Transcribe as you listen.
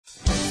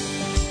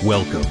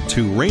Welcome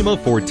to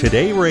Rhema for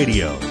Today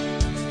Radio.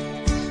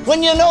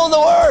 When you know the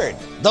Word,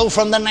 though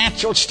from the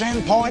natural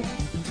standpoint,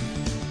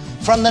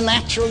 from the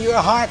natural your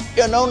heart,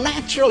 you know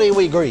naturally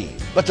we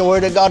grieve. But the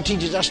Word of God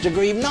teaches us to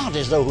grieve not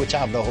as though which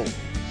have no hope.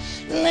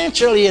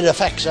 Naturally it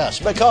affects us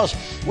because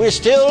we're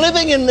still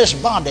living in this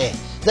body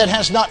that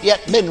has not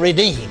yet been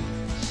redeemed.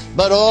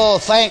 But oh,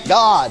 thank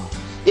God,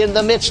 in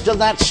the midst of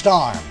that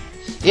storm,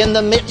 in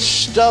the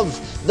midst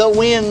of the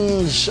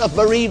winds of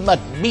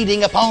bereavement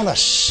beating upon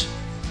us,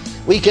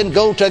 we can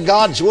go to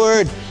God's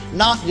Word,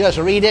 not just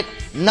read it,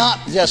 not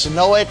just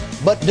know it,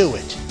 but do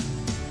it.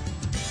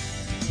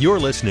 You're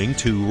listening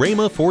to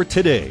Rhema for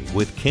Today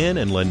with Ken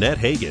and Lynette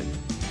Hagin.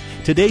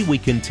 Today we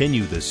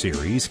continue the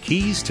series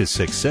Keys to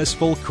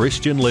Successful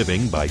Christian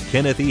Living by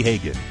Kenneth E.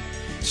 Hagin.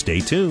 Stay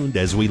tuned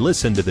as we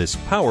listen to this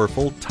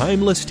powerful,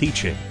 timeless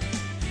teaching.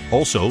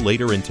 Also,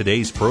 later in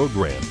today's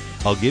program,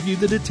 I'll give you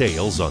the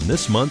details on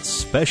this month's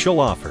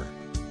special offer.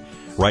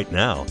 Right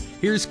now,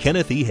 here's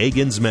Kenneth E.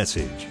 Hagin's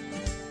message.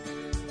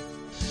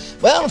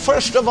 Well,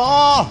 first of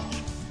all,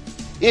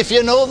 if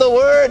you know the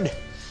Word,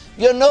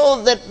 you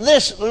know that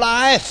this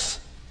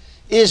life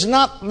is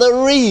not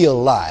the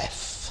real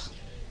life.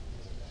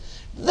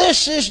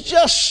 This is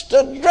just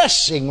a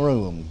dressing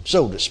room,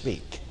 so to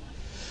speak,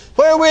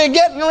 where we're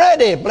getting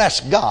ready, bless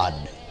God,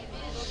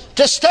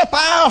 to step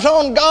out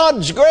on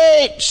God's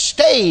great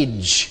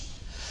stage.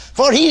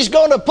 For He's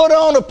going to put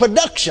on a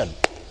production.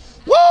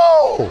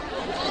 Whoa!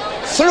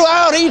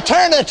 Throughout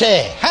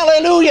eternity.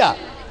 Hallelujah.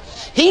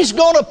 He's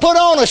going to put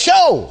on a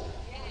show.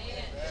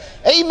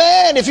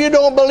 Amen. If you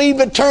don't believe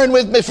it, turn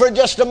with me for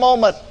just a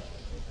moment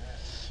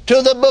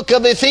to the book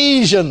of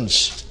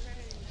Ephesians.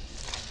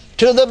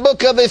 To the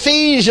book of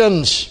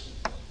Ephesians.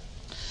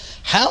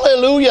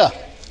 Hallelujah.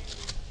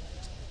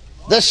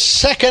 The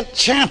 2nd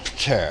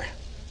chapter.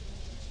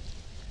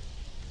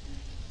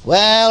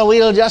 Well,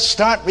 we'll just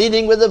start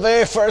reading with the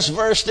very first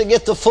verse to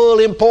get the full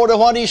import of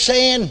what he's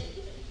saying.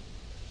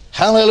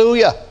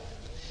 Hallelujah.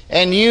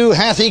 And you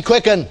hath He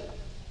quickened,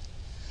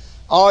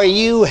 or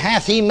you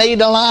hath He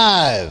made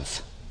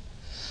alive,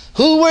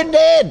 who were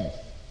dead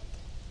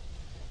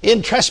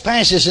in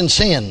trespasses and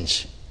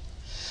sins,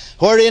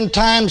 where in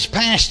times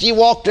past ye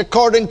walked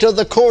according to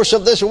the course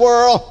of this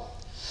world,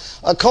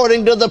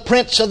 according to the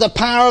prince of the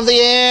power of the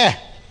air,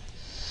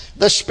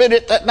 the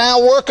spirit that now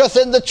worketh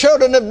in the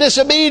children of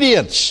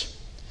disobedience,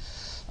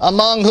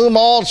 among whom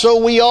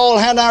also we all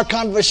had our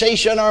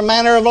conversation, our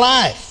manner of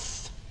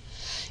life,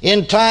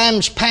 in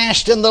times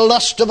past in the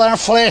lust of our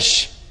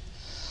flesh,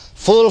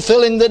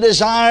 fulfilling the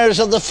desires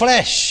of the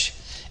flesh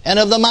and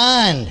of the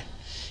mind,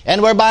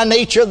 and were by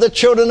nature the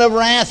children of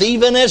wrath,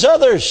 even as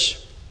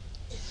others.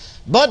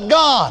 But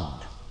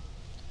God,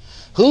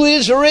 who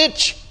is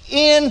rich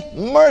in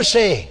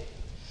mercy,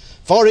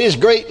 for His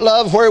great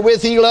love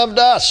wherewith He loved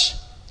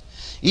us,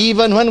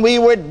 even when we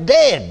were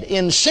dead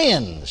in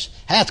sins,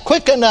 hath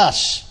quickened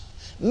us,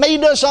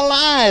 made us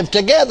alive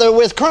together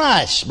with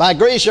Christ. By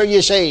grace are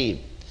ye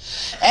saved,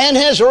 and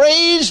has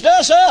raised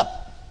us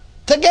up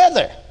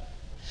together,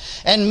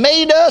 and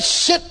made us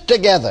sit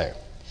together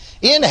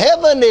in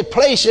heavenly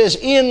places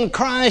in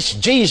Christ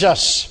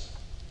Jesus,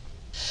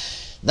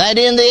 that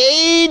in the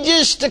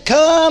ages to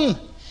come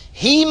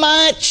He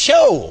might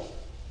show.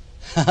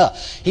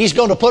 He's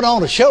going to put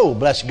on a show,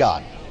 bless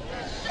God.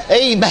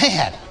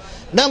 Amen.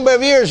 A number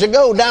of years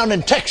ago down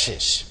in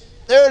Texas,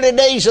 the early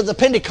days of the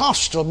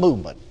Pentecostal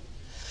movement,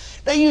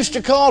 they used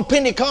to call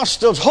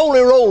Pentecostals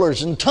holy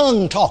rollers and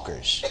tongue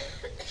talkers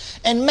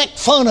and make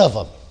fun of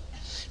them.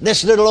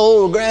 This little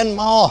old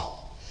grandma,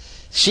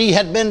 she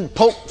had been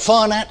poked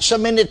fun at so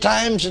many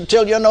times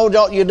until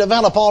you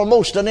develop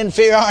almost an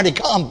inferiority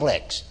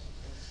complex.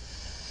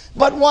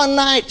 But one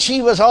night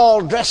she was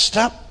all dressed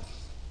up,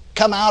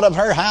 come out of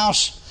her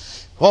house,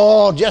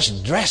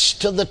 just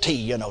dressed to the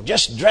T,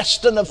 just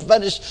dressed in the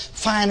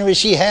finery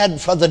she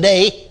had for the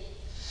day.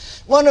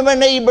 One of her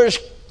neighbors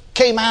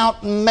came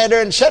out and met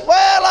her and said,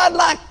 "Well, I'd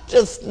like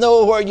to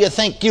know where you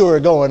think you were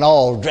going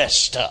all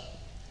dressed up."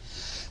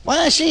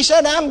 Well, she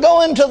said, "I'm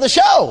going to the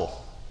show."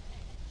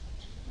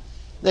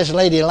 This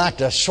lady liked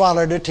to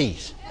swallow her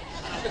teeth.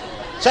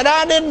 Said,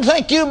 "I didn't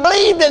think you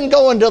believed in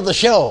going to the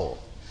show."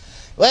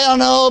 "Well,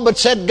 no, but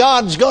said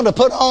God's going to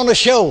put on a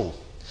show.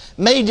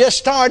 May just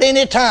start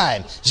any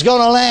time. It's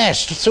going to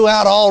last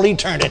throughout all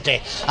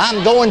eternity.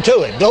 I'm going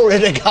to it. Glory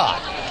to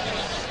God."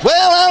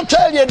 Well, I'll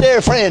tell you,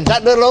 dear friends,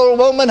 that little old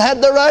woman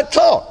had the right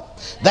thought.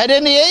 That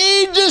in the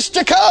ages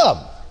to come,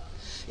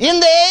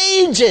 in the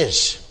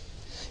ages,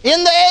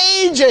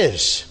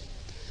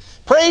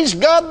 praise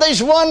God,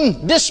 there's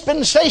one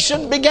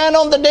dispensation began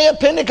on the day of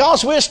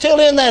Pentecost. We're still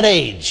in that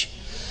age.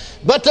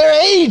 But there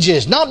are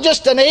ages, not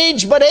just an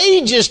age, but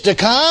ages to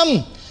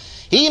come.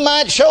 He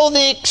might show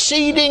the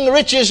exceeding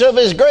riches of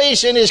His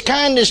grace and His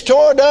kindness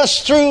toward us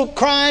through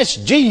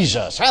Christ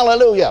Jesus.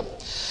 Hallelujah.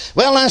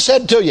 Well, I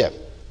said to you,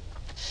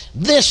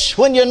 this,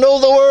 when you know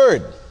the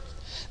Word,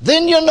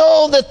 then you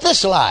know that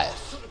this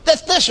life,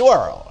 that this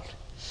world,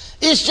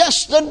 is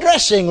just the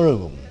dressing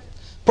room.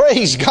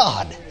 Praise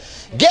God.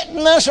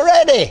 Getting us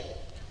ready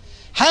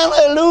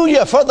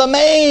Hallelujah for the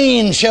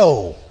main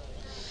show.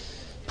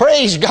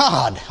 Praise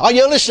God. Are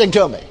you listening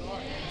to me?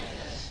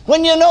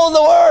 When you know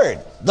the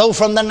Word, though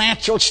from the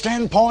natural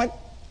standpoint,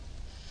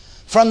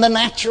 from the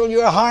natural,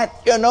 your heart,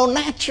 you know,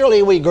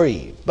 naturally we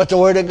grieve. But the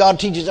Word of God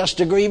teaches us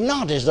to grieve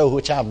not as those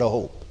which have no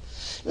hope.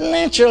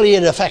 Naturally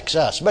it affects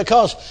us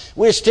because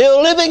we're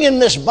still living in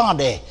this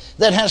body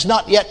that has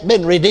not yet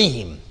been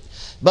redeemed.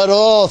 But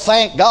oh,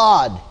 thank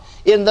God,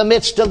 in the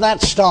midst of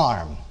that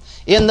storm,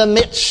 in the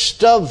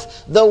midst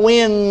of the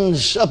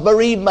winds of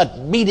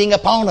bereavement beating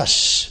upon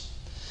us,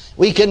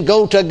 we can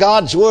go to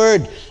God's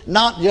Word,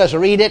 not just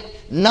read it,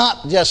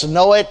 not just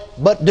know it,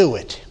 but do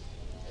it.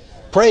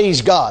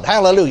 Praise God.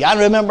 Hallelujah.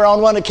 I remember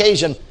on one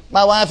occasion,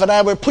 my wife and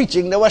I were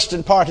preaching the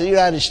western part of the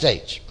United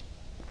States.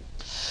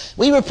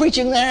 We were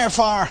preaching there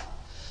for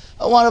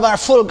one of our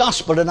full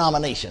gospel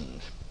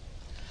denominations.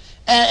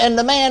 And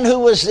the man who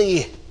was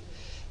the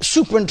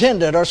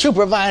superintendent or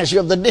supervisor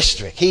of the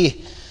district,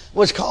 he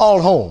was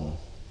called home.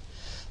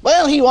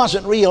 Well, he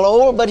wasn't real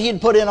old, but he'd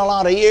put in a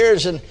lot of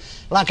years, and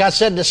like I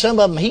said to some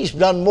of them, he's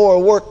done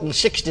more work in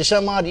 60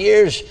 some odd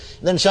years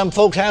than some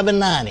folks have in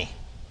 90.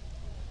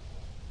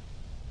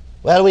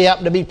 Well, we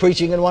happened to be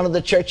preaching in one of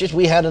the churches.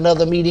 We had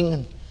another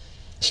meeting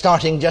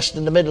starting just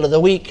in the middle of the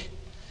week,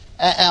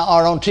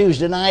 or on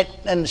Tuesday night,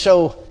 and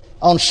so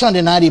on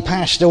Sunday night he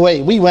passed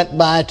away. We went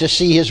by to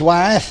see his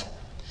wife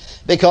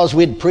because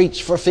we'd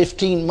preached for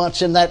 15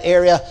 months in that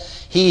area.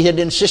 He had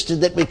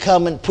insisted that we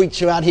come and preach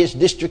throughout his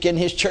district in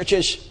his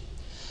churches.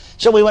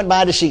 So we went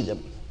by to see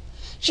them.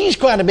 She's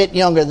quite a bit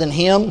younger than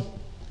him,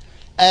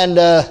 and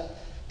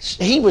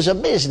he was a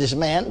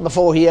businessman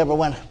before he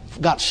ever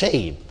got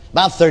saved.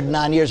 About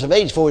 39 years of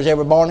age before he was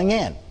ever born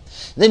again.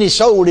 Then he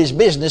sold his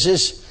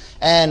businesses,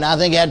 and I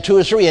think he had 2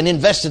 or 3, and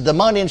invested the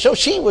money, and so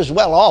she was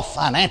well off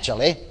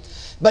financially.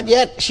 But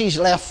yet she's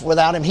left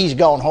without him. He's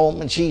gone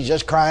home, and she's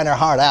just crying her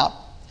heart out.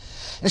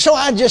 And so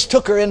I just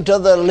took her into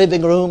the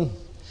living room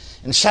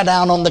and sat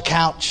down on the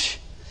couch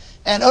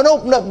and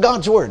opened up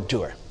God's Word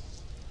to her.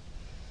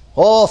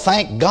 Oh,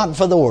 thank God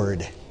for the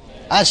Word.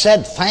 I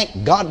said,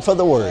 thank God for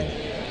the Word.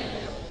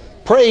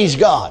 Praise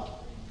God.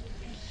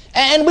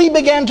 And we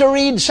began to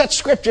read such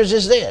scriptures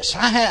as this.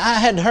 I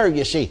had her,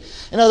 you see.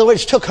 In other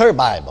words, took her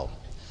Bible.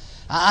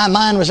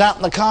 Mine was out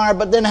in the car,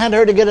 but then had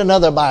her to get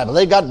another Bible.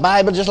 They got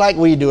Bibles just like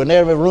we do in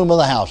every room of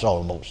the house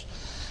almost.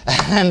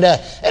 And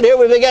here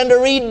we began to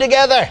read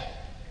together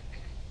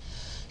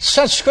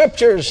such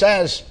scriptures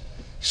as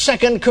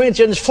 2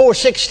 Corinthians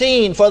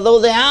 4:16, for though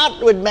the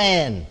outward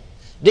man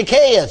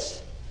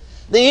decayeth,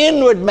 the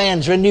inward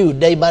man's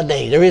renewed day by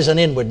day. There is an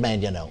inward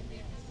man, you know.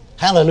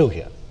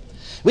 Hallelujah.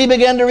 We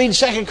began to read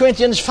 2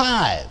 Corinthians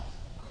 5,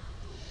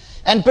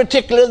 and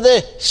particularly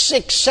the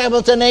 6th,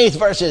 7th, and 8th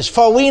verses.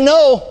 For we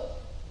know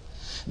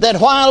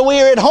that while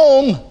we're at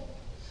home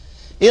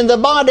in the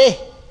body,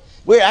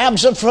 we're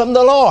absent from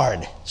the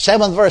Lord.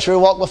 7th verse, we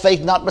walk with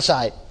faith, not by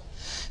sight.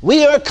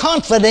 We are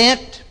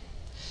confident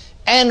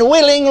and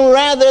willing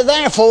rather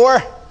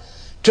therefore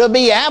to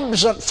be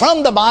absent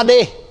from the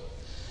body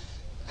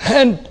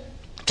and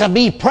to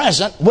be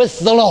present with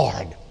the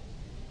Lord.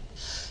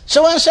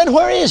 So I said,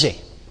 where is he?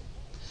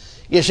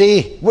 You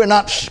see, we're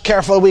not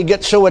careful. We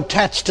get so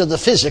attached to the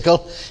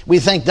physical, we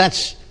think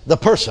that's the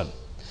person.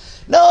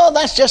 No,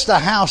 that's just the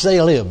house they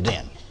lived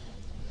in.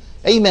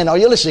 Amen. Are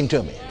you listening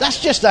to me?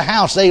 That's just the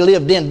house they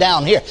lived in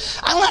down here.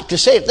 I like to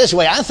say it this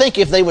way. I think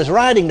if they was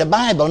writing the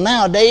Bible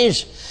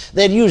nowadays,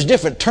 they'd use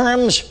different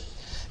terms.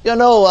 You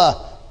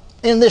know,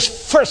 in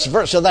this first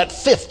verse of that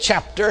 5th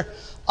chapter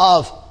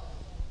of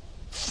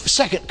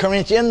 2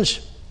 Corinthians,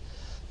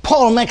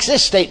 Paul makes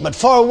this statement,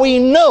 for we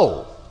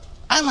know.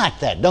 I like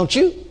that, don't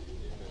you?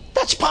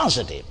 That's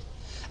positive.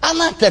 I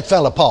like that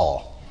fella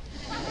Paul.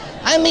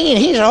 I mean,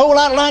 he's a whole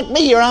lot like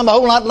me, or I'm a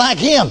whole lot like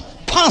him.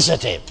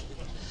 Positive.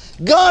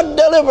 God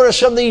deliver us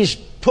from these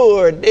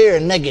poor, dear,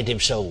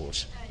 negative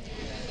souls.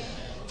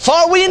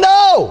 For we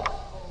know,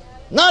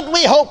 not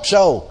we hope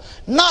so,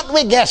 not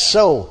we guess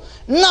so,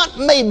 not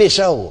maybe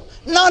so,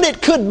 not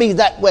it could be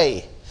that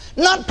way,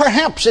 not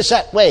perhaps it's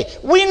that way.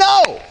 We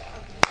know.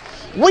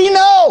 We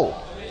know.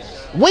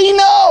 We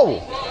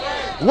know.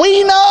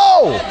 We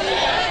know.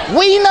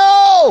 We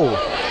know.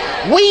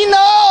 We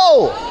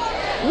know.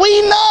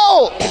 We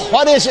know.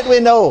 What is it we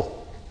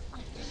know?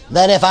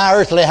 That if our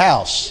earthly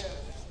house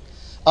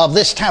of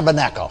this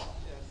tabernacle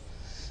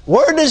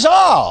were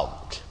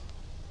dissolved,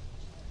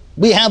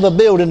 we have a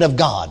building of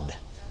God.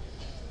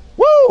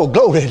 Woo!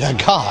 Glory to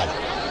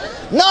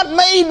God. Not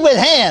made with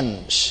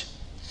hands,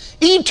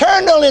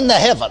 eternal in the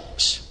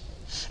heavens.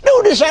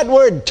 Notice that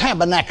word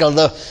tabernacle.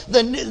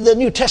 The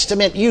New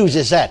Testament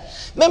uses that.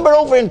 Remember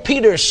over in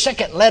Peter's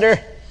 2nd letter,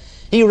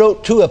 he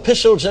wrote 2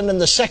 epistles, and in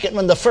the second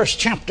one, the 1st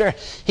chapter,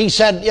 he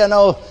said, you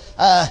know,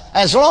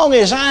 as long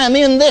as I am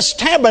in this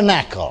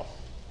tabernacle.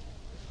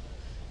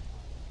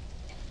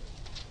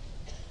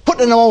 Put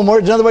in own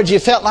words, in other words, he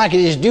felt like it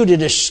is duty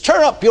to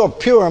stir up your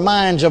pure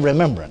minds of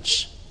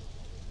remembrance.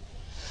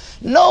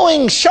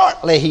 Knowing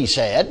shortly, he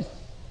said,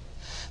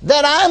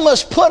 that I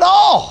must put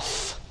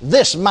off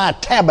this my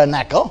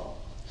tabernacle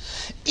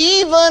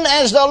even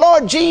as the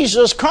Lord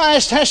Jesus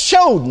Christ has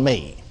showed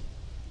me.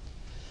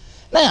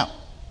 Now,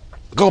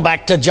 go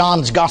back to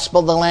John's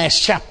Gospel, the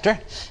last chapter,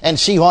 and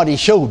see what he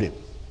showed him.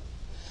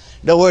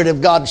 The Word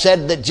of God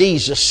said that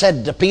Jesus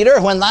said to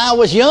Peter, when thou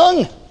was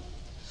young,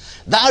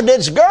 thou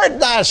didst gird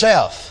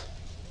thyself,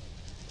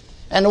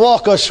 and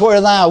walkest where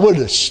thou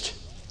wouldest.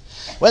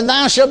 When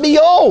thou shalt be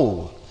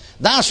old,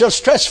 thou shalt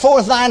stretch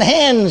forth thine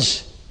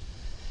hands,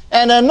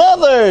 and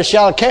another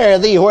shall carry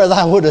thee where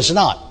thou wouldest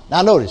not.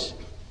 Now notice,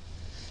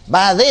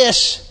 by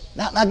this,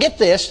 now get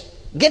this,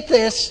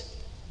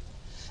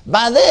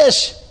 by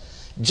this,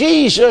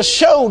 Jesus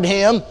showed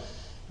him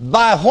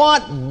by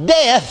what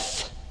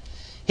death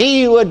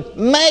he would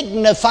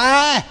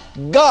magnify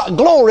God,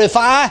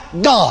 glorify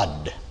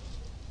God.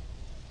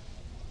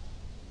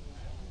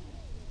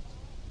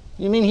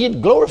 You mean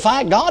he'd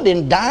glorify God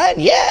in dying?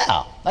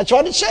 Yeah, that's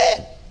what it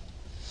said.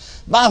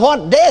 By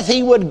what death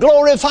he would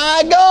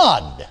glorify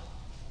God.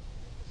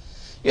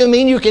 You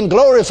mean you can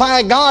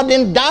glorify God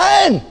in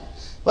dying?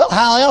 Well,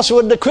 how else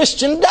would the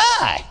Christian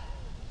die?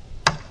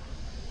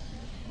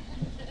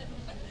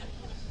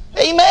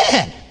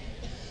 Amen.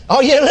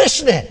 Are you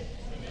listening?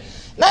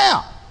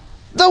 Now,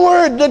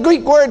 the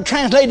Greek word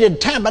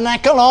translated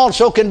tabernacle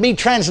also can be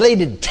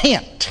translated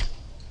tent.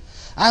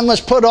 I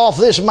must put off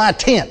this my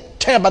tent,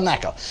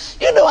 tabernacle.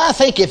 You know, I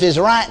think if it's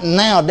right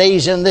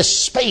nowadays in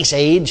this space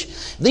age,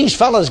 these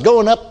fellas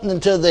going up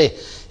into the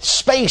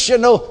space, you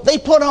know, they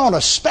put on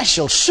a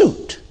special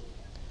suit.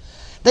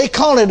 They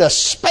call it a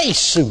space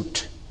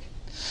suit.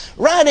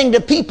 Writing to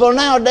people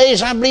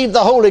nowadays, I believe the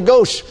Holy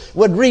Ghost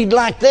would read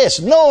like this.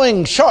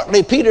 Knowing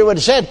shortly, Peter would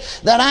have said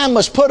that I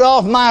must put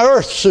off my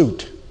earth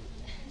suit.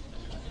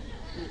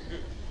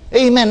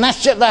 Amen.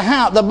 That's just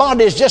the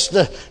body is just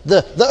the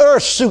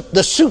earth suit,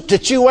 the suit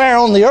that you wear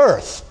on the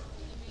earth.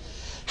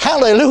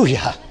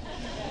 Hallelujah.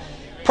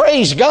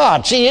 Praise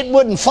God. See, it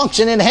wouldn't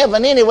function in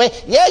heaven anyway.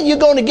 Yeah, you're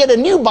going to get a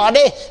new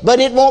body,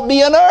 but it won't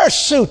be an earth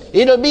suit.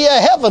 It'll be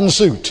a heaven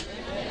suit.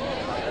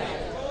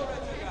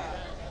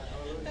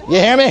 You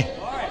hear me?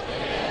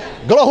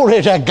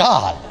 Glory to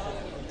God.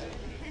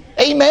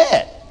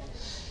 Amen.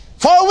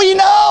 For we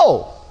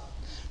know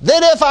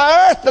that if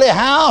our earthly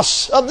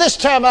house of this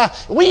time,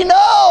 we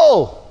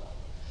know,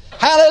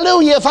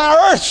 hallelujah, if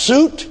our earth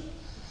suit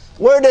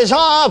were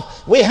dissolved,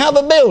 we have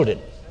a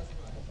building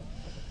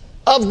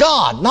of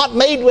God, not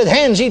made with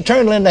hands,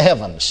 eternal in the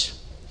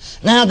heavens.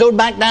 Now go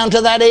back down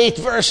to that 8th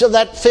verse of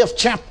that 5th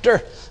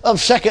chapter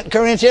of 2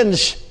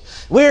 Corinthians.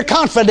 We're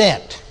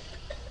confident.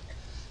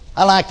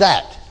 I like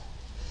that.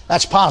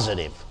 That's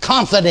positive.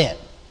 Confident.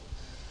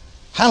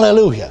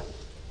 Hallelujah.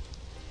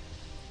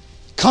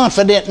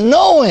 Confident,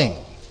 knowing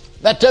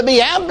that to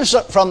be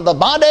absent from the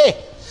body,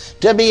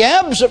 to be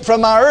absent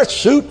from our earth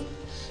suit,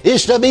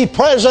 is to be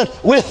present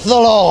with the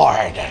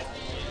Lord.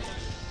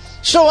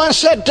 So I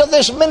said to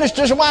this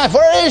minister's wife,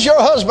 where is your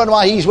husband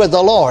while he's with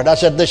the Lord? I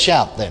said, the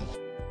shout then.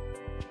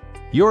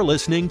 You're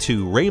listening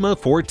to Rhema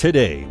for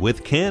Today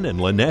with Ken and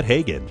Lynette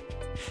Hagin.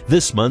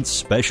 This month's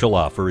special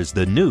offer is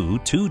the new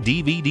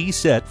 2-DVD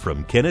set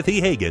from Kenneth E.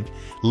 Hagin,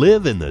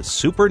 Live in the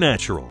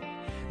Supernatural.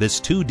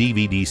 This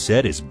 2-DVD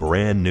set is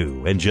brand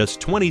new and just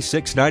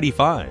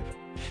 $26.95.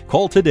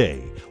 Call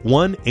today,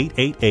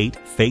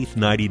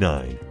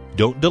 1-888-FAITH-99.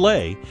 Don't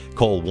delay.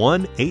 Call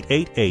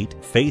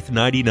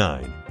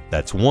 1-888-FAITH-99.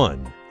 That's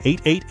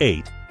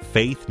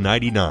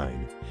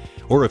 1-888-FAITH-99.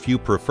 Or if you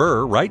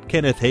prefer, write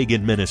Kenneth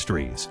Hagin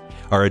Ministries.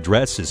 Our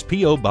address is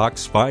P.O.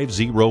 Box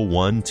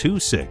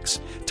 50126,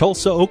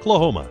 Tulsa,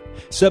 Oklahoma,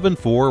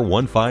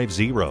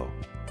 74150.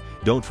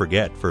 Don't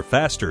forget, for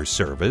faster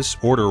service,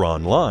 order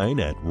online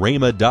at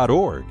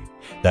rhema.org.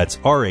 That's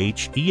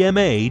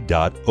RHEMA.org.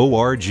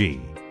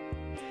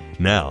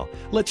 Now,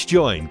 let's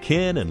join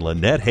Ken and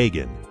Lynette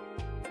Hagin.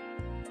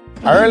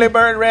 Early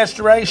bird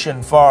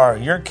restoration for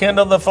your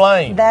Kindle the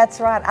Flame. That's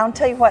right. I'll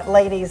tell you what,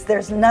 ladies,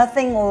 there's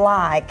nothing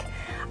like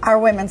our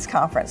women's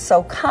conference.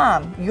 So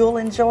come, you'll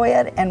enjoy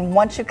it, and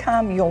once you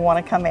come, you'll want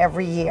to come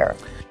every year.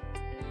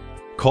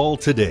 Call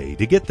today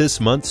to get this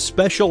month's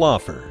special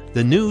offer,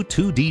 the new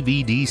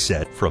 2-DVD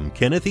set from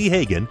Kenneth E.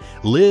 Hagin,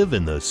 Live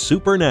in the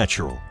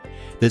Supernatural.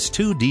 This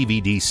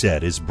 2-DVD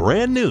set is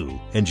brand new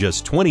and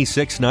just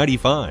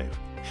 $26.95.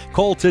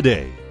 Call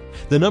today.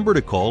 The number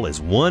to call is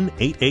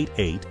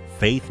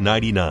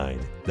 1-888-FAITH-99.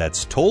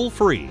 That's toll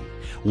free,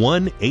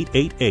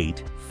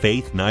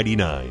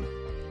 1-888-FAITH-99.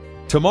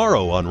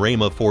 Tomorrow on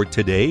Rhema for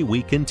Today,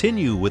 we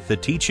continue with the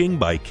teaching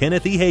by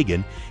Kenneth E.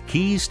 Hagin,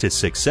 Keys to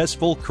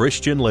Successful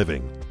Christian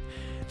Living.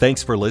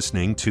 Thanks for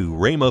listening to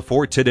Rhema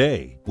for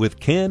Today with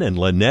Ken and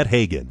Lynette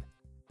Hagin.